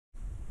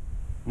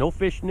No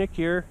Fish Nick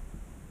here.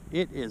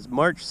 It is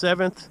March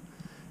 7th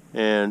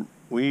and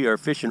we are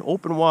fishing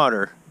open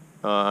water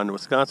on the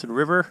Wisconsin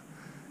River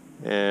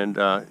and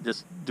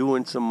just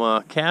doing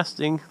some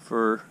casting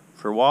for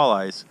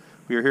walleyes.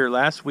 We were here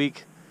last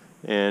week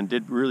and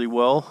did really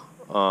well.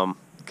 I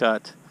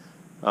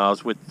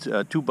was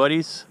with two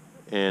buddies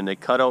and they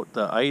cut out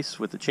the ice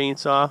with the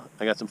chainsaw.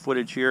 I got some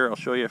footage here. I'll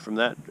show you from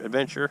that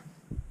adventure.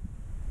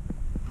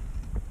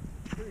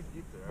 Pretty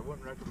deep there. I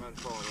wouldn't recommend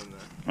falling in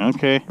there.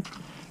 Okay.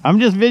 I'm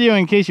just videoing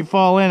in case you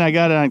fall in. I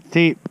got it on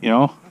tape, you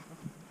know.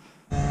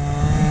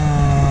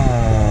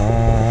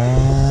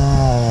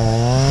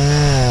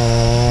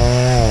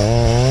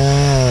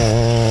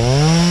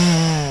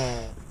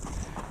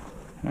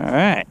 All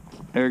right,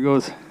 there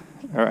goes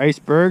our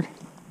iceberg.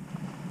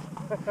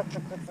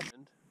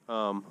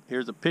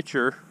 Here's a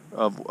picture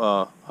of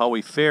how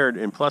we fared,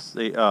 and plus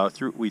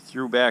we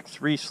threw back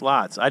 3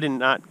 slots. I did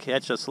not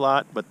catch a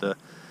slot, but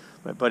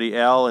my buddy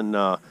Al and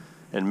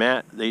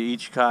Matt, they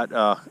each caught.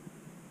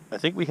 I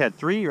think we had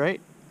 3,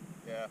 right?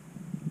 Yeah.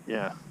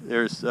 Yeah.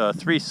 There's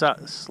 3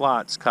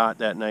 slots caught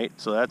that night,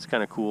 so that's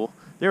kind of cool.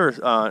 They were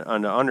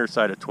on the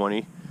underside of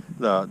 20,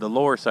 the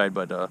lower side,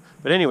 but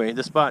anyway,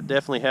 this spot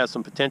definitely has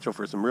some potential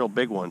for some real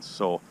big ones.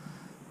 So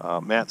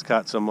Matt's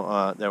caught some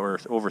that were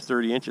over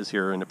 30 inches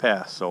here in the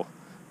past, so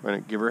we're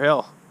gonna give her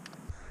hell.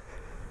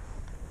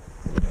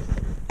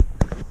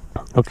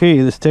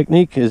 Okay, this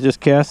technique is just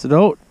cast it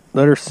out,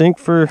 let her sink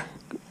for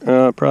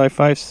probably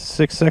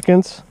 5-6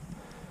 seconds.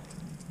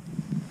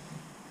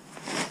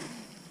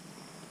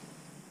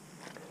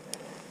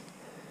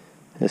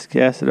 Just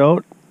cast it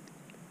out,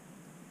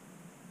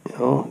 you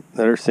know,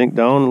 let her sink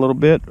down a little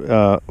bit.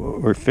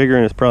 We're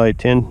figuring it's probably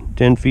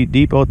 10 feet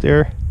deep out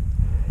there.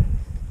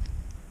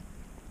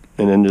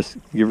 And then just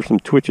give her some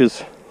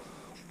twitches.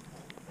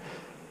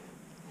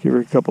 Give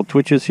her a couple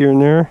twitches here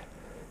and there.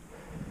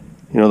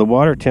 You know, the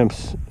water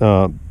temp's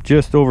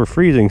just over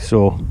freezing,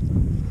 so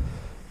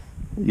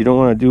you don't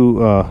want to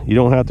do, you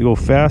don't have to go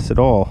fast at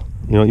all.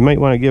 You know, you might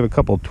want to give a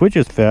couple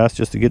twitches fast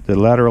just to get the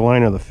lateral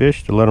line of the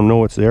fish to let them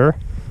know it's there.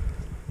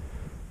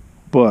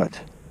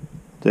 But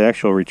the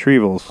actual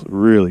retrieval's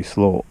really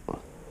slow.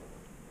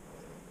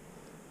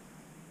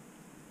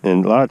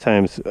 And a lot of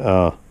times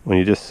when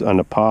you just on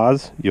the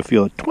pause, you'll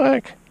feel it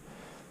twack.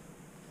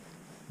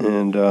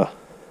 And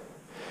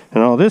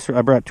all this,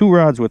 I brought 2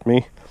 rods with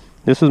me.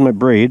 This is my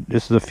braid.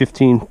 This is a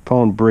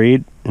 15-pound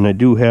braid, and I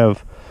do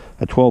have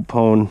a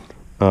 12-pound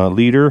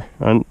leader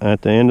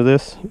at the end of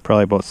this,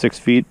 probably about 6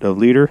 feet of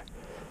leader.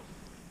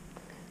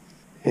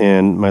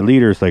 And my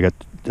leader is like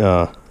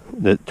the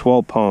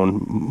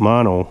 12-pound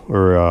mono,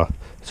 or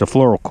it's a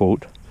floral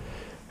coat.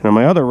 And on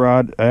my other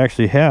rod, I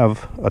actually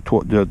have the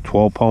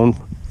 12-pound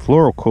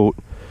floral coat.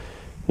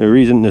 The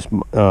reason this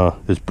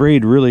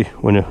braid really,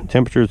 when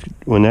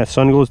that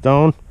sun goes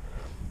down,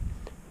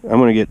 I'm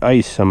gonna get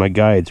ice on my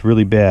guides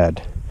really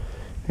bad,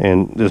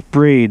 and this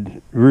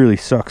braid really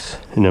sucks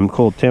in them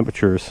cold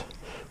temperatures.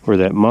 Where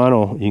that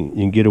mono, you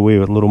can get away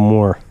with a little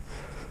more,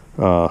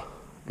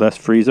 less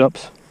freeze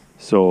ups.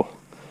 So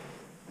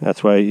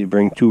that's why you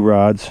bring 2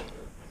 rods.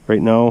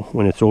 Right now,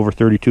 when it's over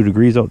 32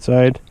 degrees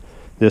outside,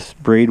 this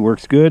braid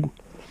works good.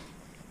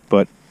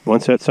 But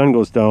once that sun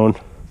goes down,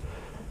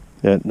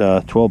 that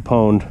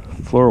 12-pound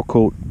floral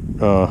coat,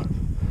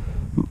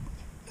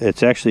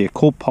 it's actually a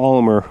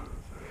copolymer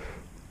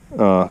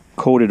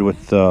coated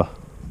with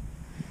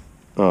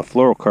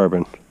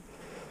fluorocarbon.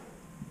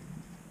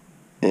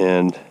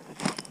 And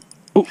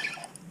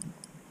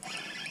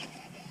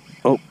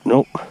oh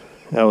no,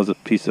 that was a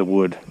piece of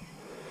wood.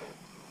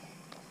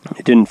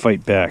 It didn't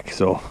fight back.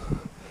 So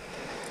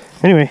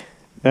anyway,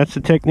 that's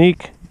the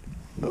technique.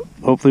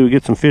 Hopefully we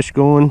get some fish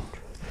going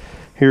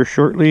here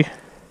shortly.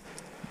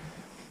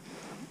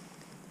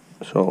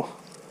 So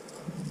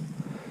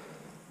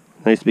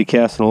nice to be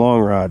casting a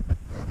long rod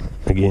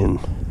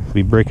again.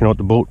 Be breaking out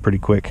the boat pretty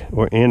quick,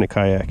 and the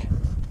kayak.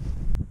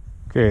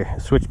 Okay,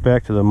 switch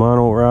back to the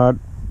mono rod,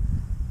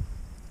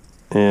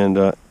 and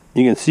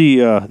you can see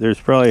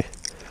there's probably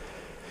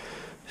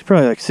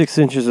like 6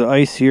 inches of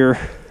ice here,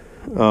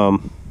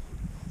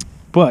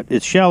 but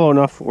it's shallow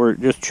enough where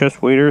just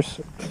chest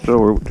waders.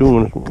 So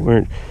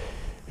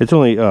it's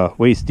only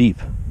waist deep,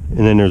 and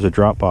then there's a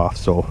drop off.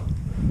 So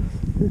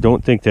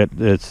don't think that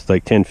it's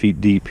like 10 feet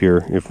deep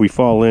here. If we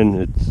fall in,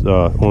 it's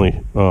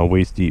only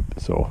waist deep,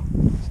 so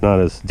it's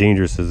not as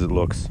dangerous as it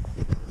looks.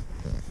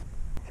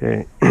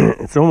 Okay,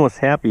 it's almost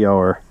happy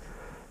hour.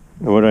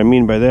 And what I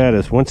mean by that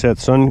is once that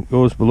sun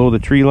goes below the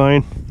tree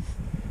line,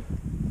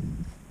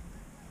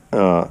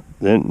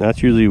 then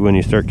that's usually when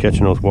you start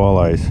catching those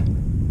walleyes.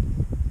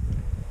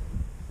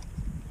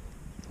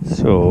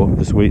 So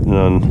just waiting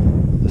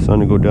on the sun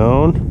to go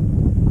down,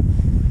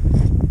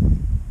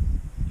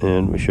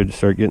 and we should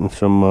start getting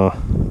some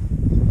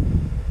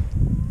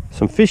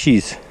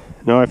fishies.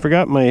 Now I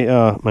forgot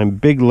my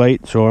big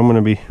light, so I'm going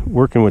to be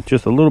working with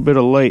just a little bit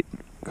of light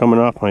coming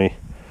off my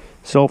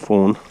cell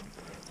phone.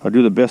 I'll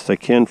do the best I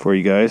can for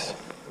you guys.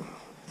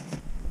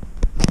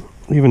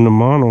 Even the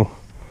mono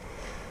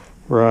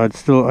rod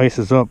still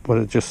ices up, but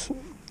it just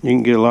you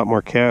can get a lot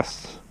more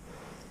casts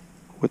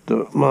with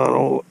the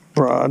mono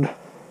rod,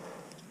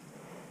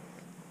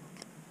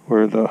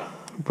 where the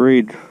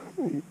braid,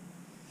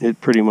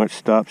 it pretty much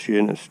stops you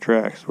in its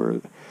tracks, where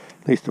at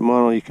least the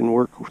mono you can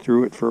work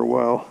through it for a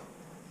while.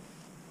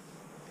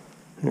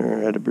 There,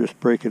 I had to just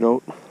break it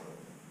out.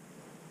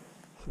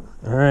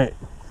 Alright,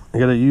 I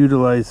gotta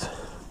utilize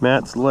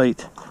Matt's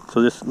light.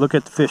 So just look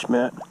at the fish,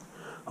 Matt.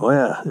 Oh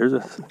yeah,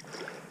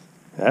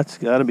 that's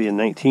gotta be a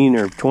 19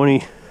 or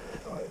 20.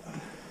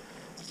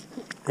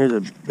 Here's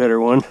a better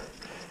one.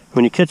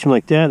 When you catch them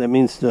like that, that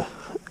means the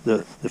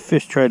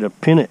fish try to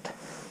pin it.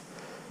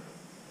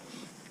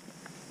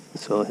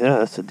 So yeah,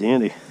 that's a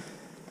dandy.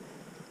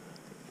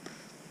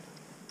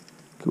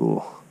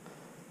 Cool.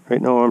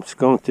 Right now I'm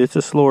skunked. It's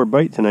a slower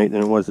bite tonight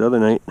than it was the other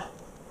night.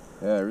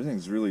 Yeah,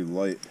 everything's really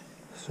light.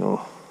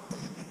 So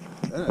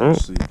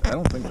actually, I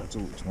don't think that's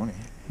over 20.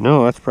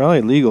 No, that's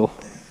probably legal.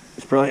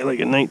 It's probably like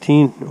a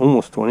 19,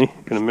 almost 20.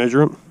 Gonna measure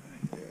them?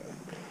 Yeah,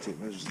 take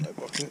measures in that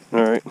bucket.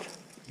 Alright.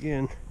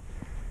 Again,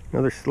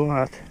 another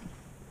sloth.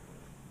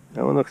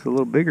 That one looks a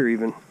little bigger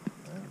even.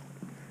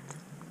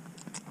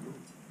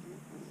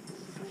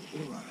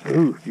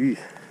 Ooh, geez.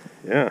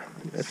 Yeah,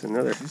 that's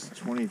another. She's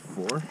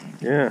 24.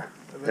 Yeah.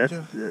 That's,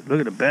 look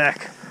at the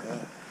back.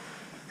 Yeah.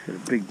 Got a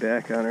big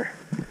back on her.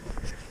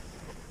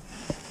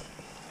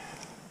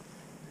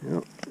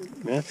 Yep.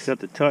 Matt's got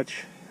the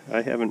touch.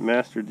 I haven't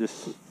mastered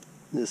this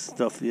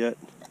stuff yet.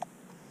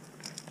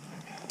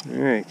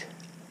 Alright.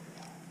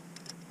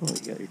 Oh,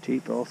 you got your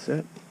tape all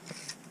set.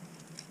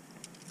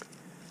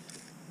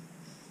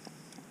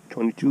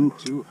 22.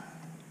 22.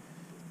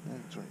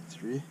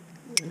 23.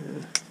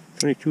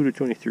 22 to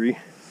 23.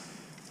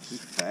 She's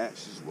fat.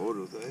 She's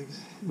loaded with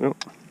eggs. Well,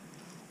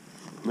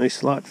 nice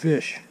slot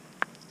fish.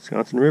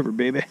 Wisconsin River,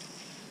 baby.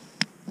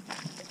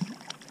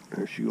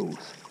 There she goes.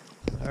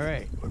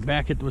 Alright, we're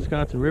back at the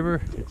Wisconsin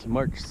River. It's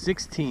March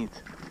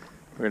 16th.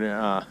 We're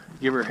gonna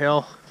give her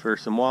hell for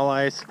some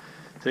walleyes.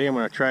 Today I'm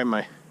gonna try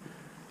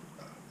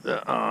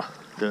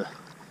the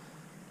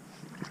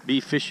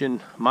Bee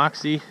Fishing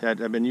Moxie that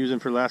I've been using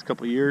for the last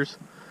couple of years.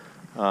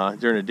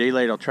 During the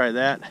daylight I'll try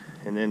that,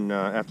 and then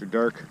after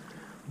dark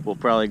we'll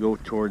probably go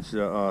towards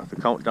the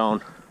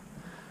countdown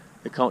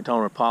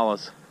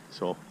Rapalas.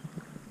 So,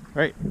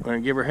 alright, we're gonna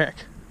give her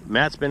heck.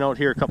 Matt's been out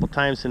here a couple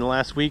times in the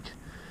last week,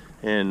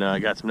 and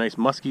got some nice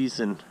muskies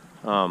and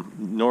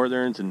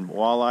northerns and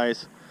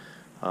walleyes.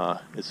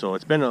 So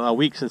it's been a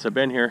week since I've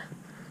been here,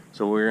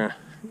 so we're gonna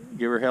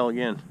give her hell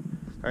again.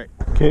 Alright.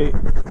 Okay,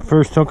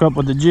 first hook up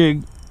with the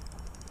jig.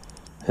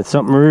 It's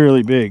something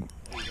really big.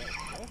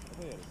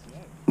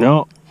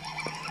 No.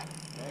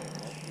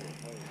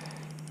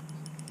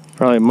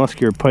 Probably a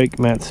muskier pike,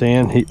 Matt's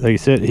saying. Like I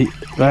said,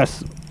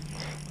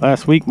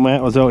 last week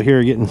Matt was out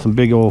here getting some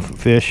big old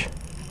fish.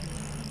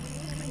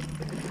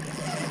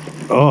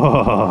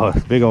 Oh,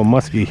 big old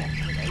muskie.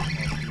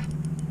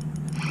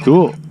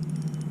 Cool.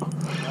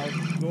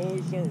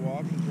 Slowly start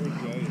walking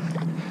towards the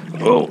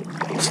ice. Oh,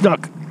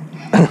 stuck.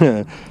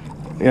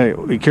 Yeah,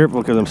 be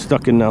careful because I'm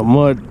stuck in the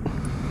mud.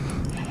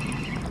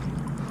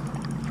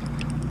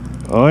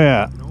 Oh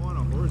yeah.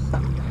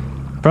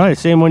 Probably the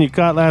same one you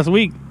caught last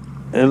week.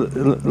 It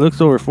looks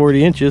over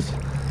 40 inches.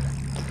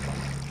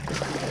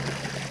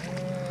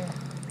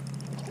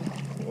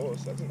 Whoa,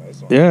 that's a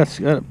nice one. Yeah, it's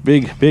got a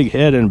big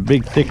head and a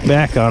big thick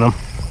back on him.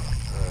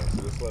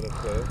 So just let it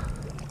play.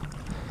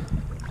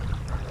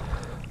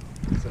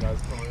 So now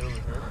it's coming over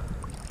here.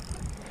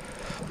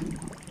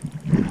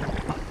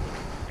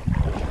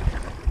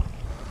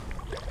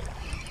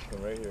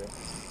 Come right here.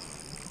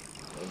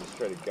 And just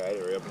try to guide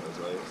it right up in his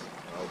legs.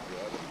 I'll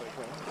grab it if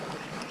I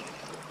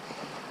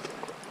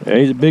can. Yeah,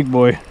 he's a big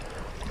boy.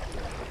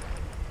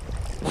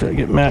 Try to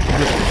get Matt.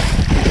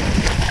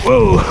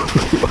 Whoa!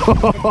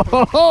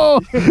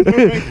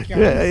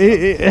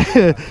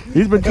 Yeah,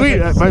 he's between.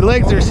 My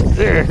legs are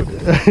there.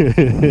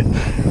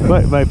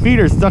 my feet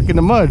are stuck in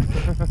the mud.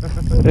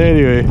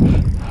 Anyway,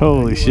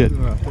 holy shit!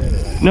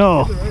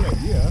 No,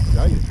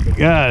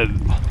 God,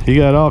 he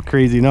got all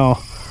crazy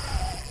now.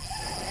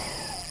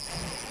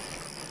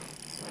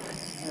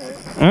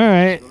 All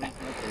right.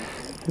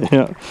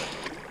 Yeah.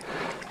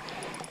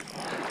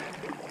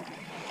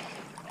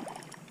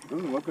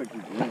 Doesn't look like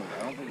he's doing it.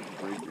 I don't think it's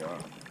a great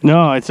job.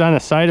 No, it's on the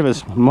side of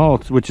his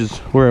mouth, which is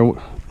where, you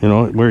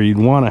know, where you'd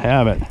want to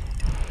have it.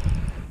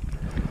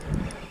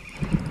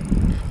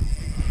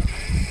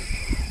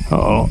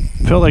 Uh-oh.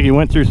 Felt like he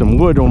went through some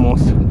wood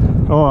almost.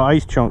 Oh,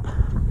 ice chunk.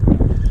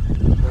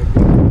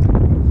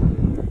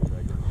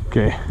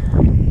 Okay.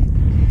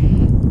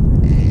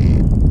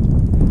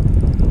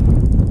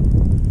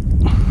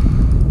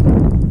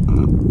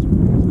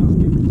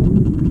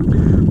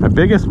 My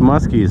biggest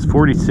muskie is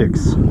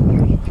 46.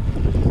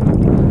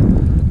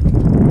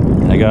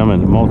 I got him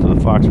in the mouth of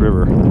the Fox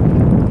River.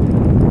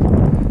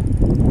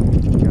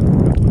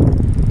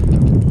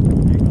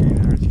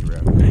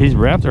 He's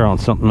wrapped around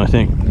something, I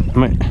think.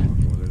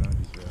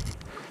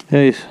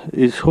 Yeah,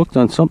 he's hooked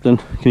on something.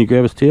 Can you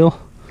grab his tail?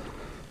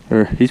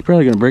 Or he's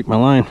probably gonna break my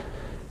line.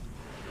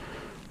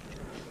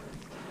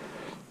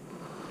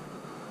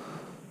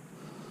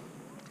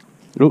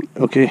 Oh,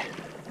 okay.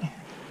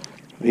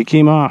 He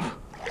came off.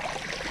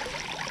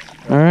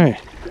 All right.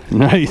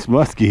 Nice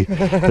muskie.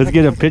 Let's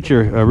get a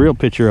picture, a real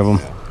picture of him.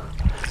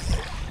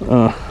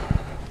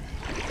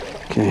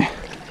 Okay.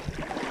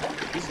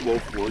 This is low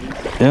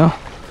 40s. Yeah.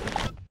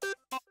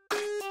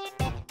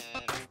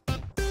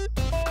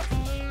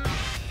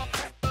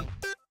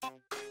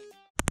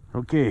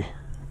 Okay.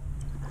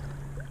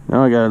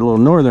 Now I got a little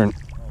northern. Oh,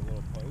 a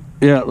little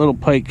pike. Yeah, little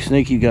pike,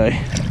 snaky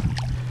guy.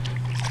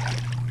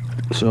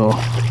 So,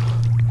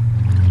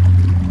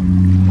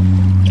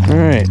 all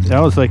right, that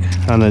was like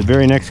on the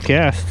very next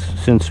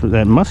cast since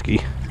that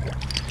muskie.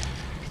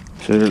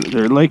 So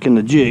they're liking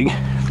the jig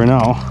for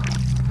now.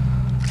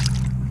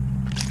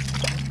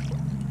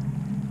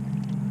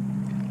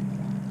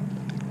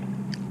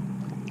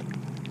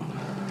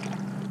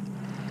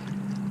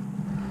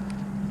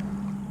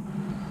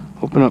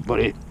 Open up,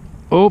 buddy.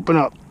 Open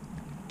up.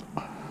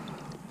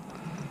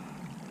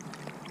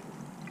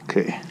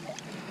 Okay,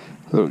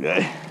 little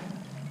guy.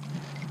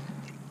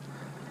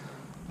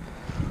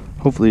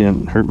 Hopefully, it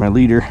didn't hurt my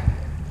leader.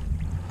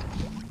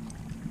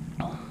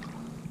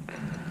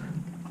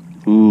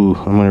 Ooh,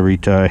 I'm gonna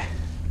retie.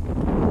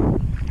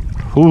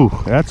 Ooh,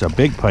 that's a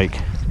big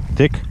pike.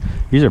 Thick.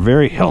 These are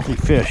very healthy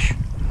fish.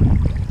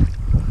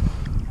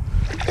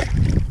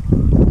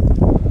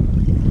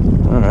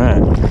 All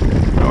right,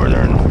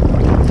 northern.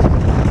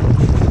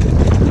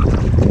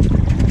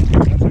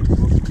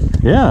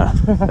 Yeah,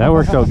 that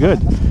worked out good.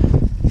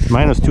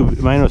 Mine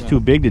was too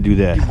big to do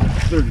that.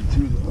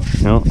 32 though.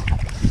 No.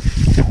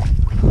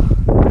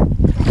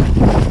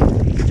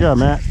 Good job,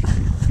 Matt.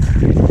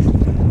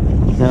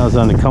 Now it's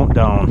on the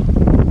countdown.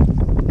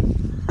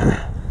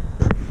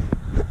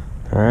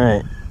 All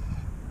right,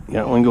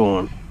 got one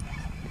going.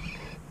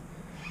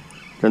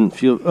 Doesn't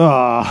feel.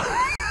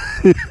 Oh,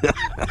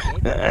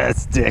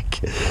 that's thick.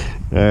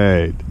 All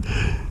right.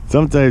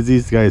 Sometimes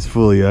these guys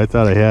fool you. I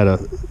thought I had a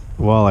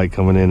walleye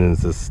coming in and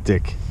it's a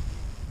stick.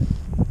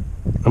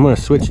 I'm gonna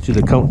switch to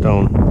the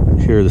countdown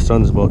here. The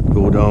sun's about to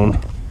go down.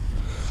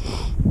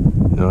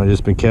 You know, I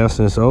just been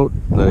casting this out,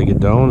 let it get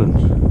down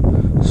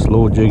and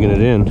slow jigging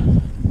it in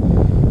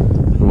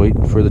and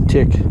waiting for the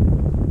tick.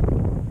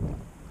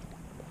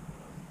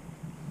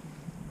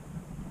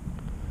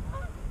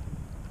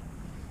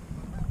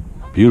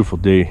 Beautiful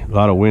day, a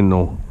lot of wind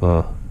though.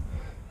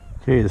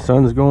 Okay, the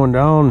sun's going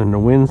down and the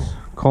wind's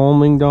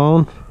calming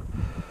down.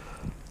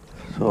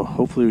 So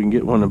hopefully we can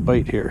get one to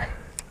bite here.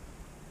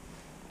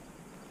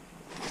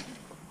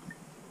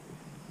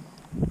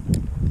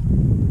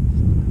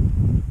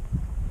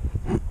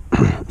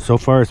 So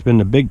far it's been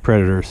the big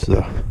predators,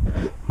 the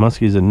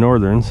muskies and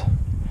northerns.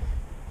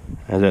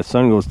 As that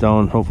sun goes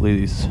down, hopefully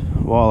these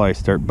walleyes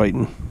start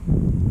biting.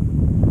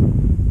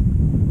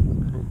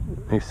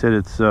 They said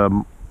it's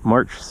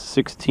March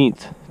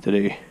 16th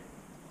today.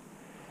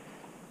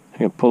 I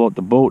can pull out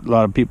the boat. A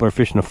lot of people are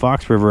fishing the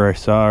Fox River, I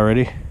saw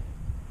already.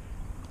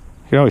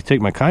 I can always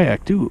take my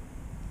kayak too,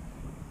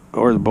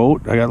 or the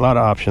boat. I got a lot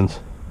of options.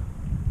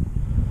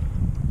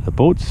 The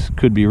boats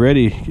could be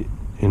ready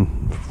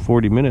in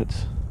 40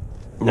 minutes.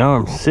 Now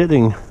I'm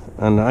sitting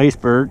on the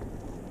iceberg,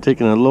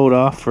 taking a load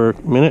off for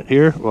a minute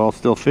here while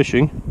still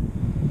fishing.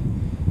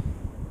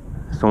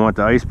 Just don't want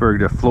the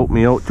iceberg to float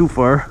me out too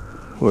far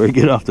where I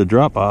get off the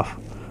drop off.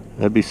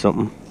 That'd be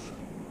something.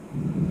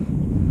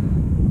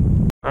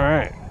 All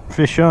right,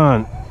 fish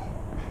on.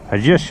 I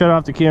just shut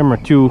off the camera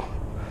too.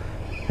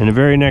 In the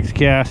very next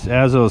cast,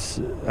 I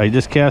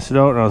just cast it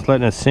out and I was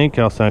letting it sink,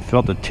 else I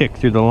felt a tick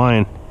through the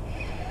line.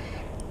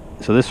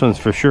 So this one's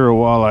for sure a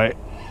walleye,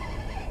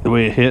 the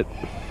way it hit.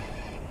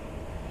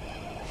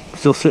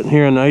 Still sitting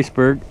here on the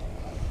iceberg.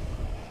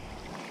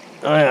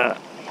 Oh yeah.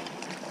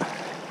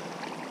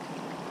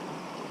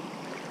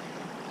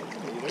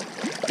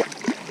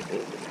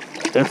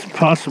 That's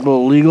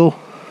possible legal.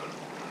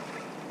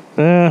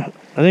 I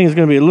think it's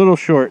gonna be a little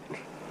short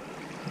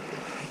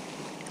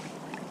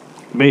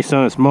based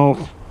on its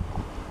mouth.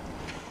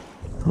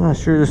 I'm not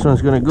sure this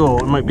one's gonna go.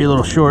 It might be a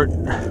little short,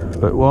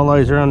 but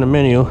walleyes are on the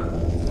menu.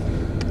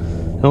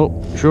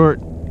 Nope, short.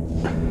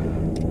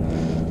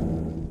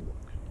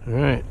 All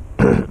right.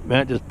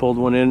 Matt just pulled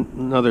one in,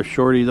 another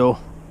shorty though.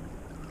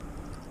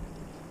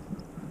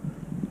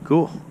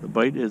 Cool, the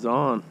bite is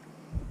on.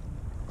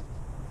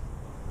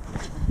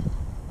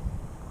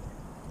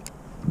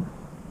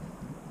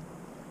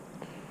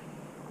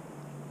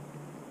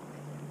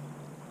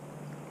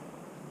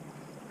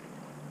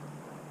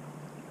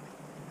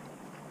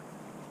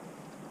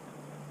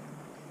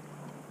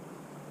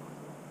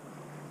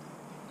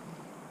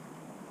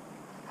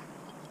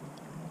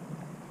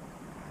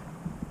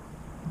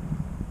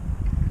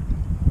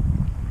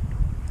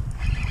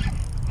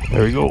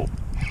 There we go.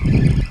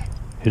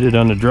 Hit it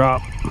on the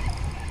drop.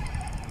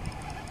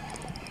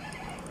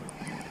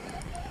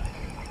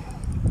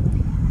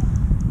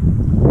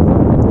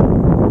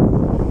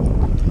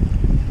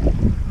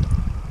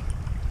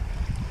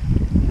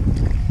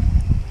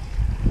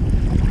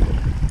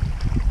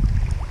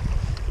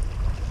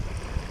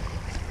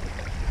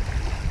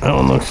 That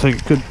one looks like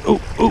it could.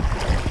 Oh,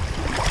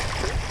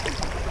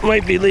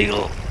 might be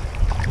legal.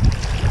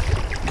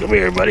 Come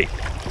here, buddy.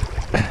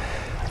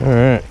 All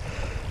right,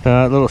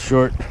 a little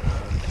short.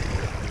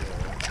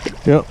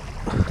 Yep,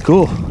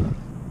 cool.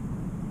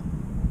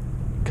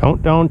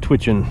 Countdown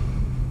twitching.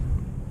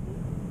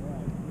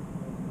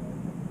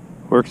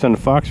 Works on the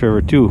Fox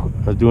River too.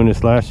 I was doing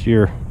this last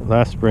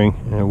spring,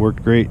 and it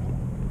worked great.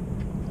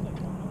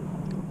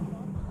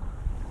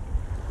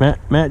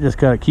 Matt just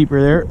got a keeper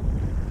there.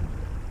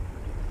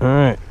 All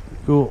right,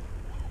 cool.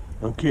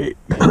 Okay,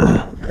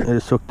 I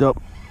just hooked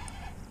up.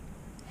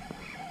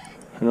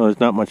 I know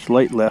there's not much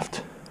light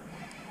left,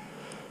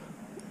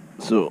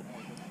 so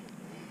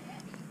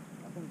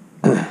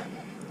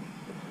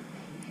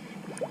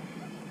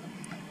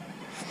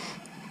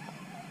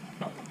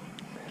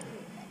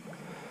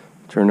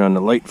turn on the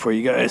light for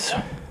you guys.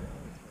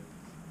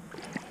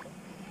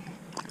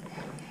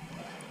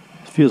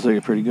 Feels like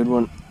a pretty good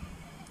one.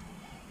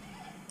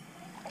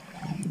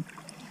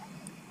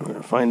 We're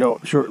gonna find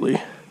out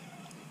shortly.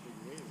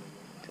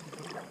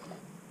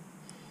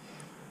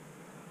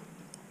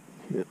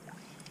 Yep.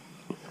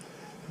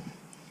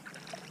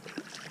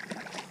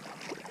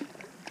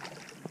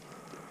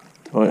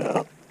 Oh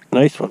yeah,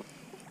 nice one.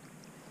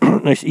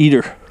 Nice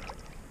eater.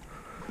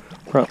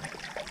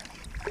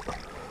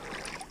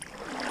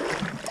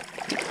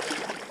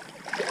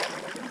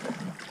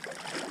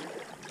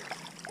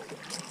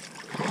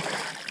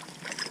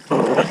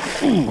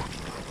 Ooh.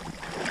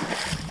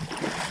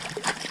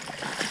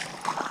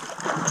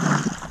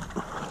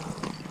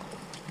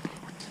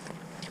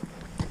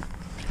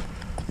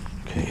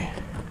 Okay.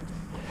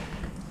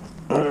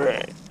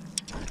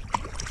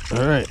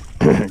 All right.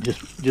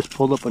 just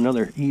pulled up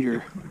another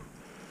eater.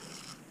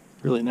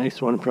 Really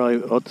nice one, probably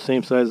about the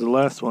same size as the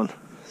last one.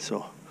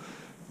 So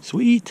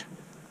sweet.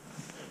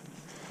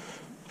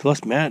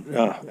 Plus Matt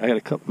got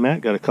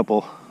a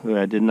couple that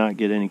I did not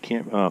get any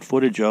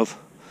footage of.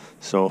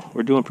 So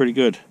we're doing pretty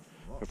good.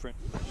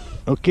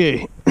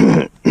 Okay,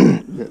 2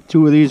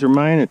 of these are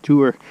mine and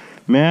 2 are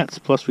Matt's,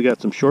 plus we got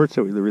some shorts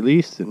that we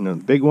released, and the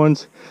big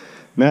ones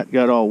Matt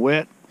got all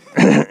wet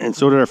and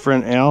so did our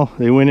friend Al.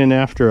 They went in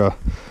after a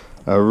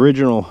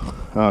original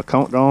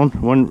countdown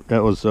one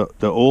that was the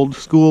old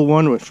school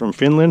one from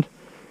Finland,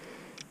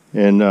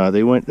 and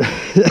they went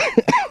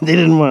they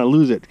didn't want to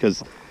lose it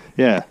because,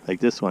 yeah,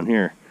 like this one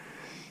here,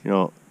 you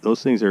know,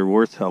 those things are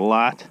worth a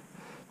lot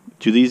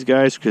to these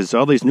guys, because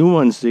all these new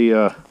ones,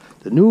 the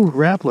new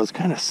Rapalas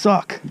kind of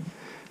suck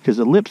because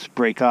the lips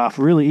break off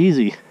really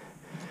easy.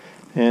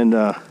 And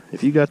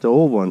if you got the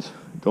old ones,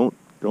 don't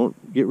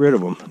get rid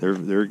of them.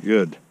 They're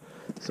good.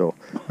 So,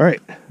 all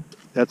right,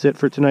 that's it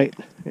for tonight.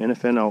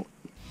 NFN out.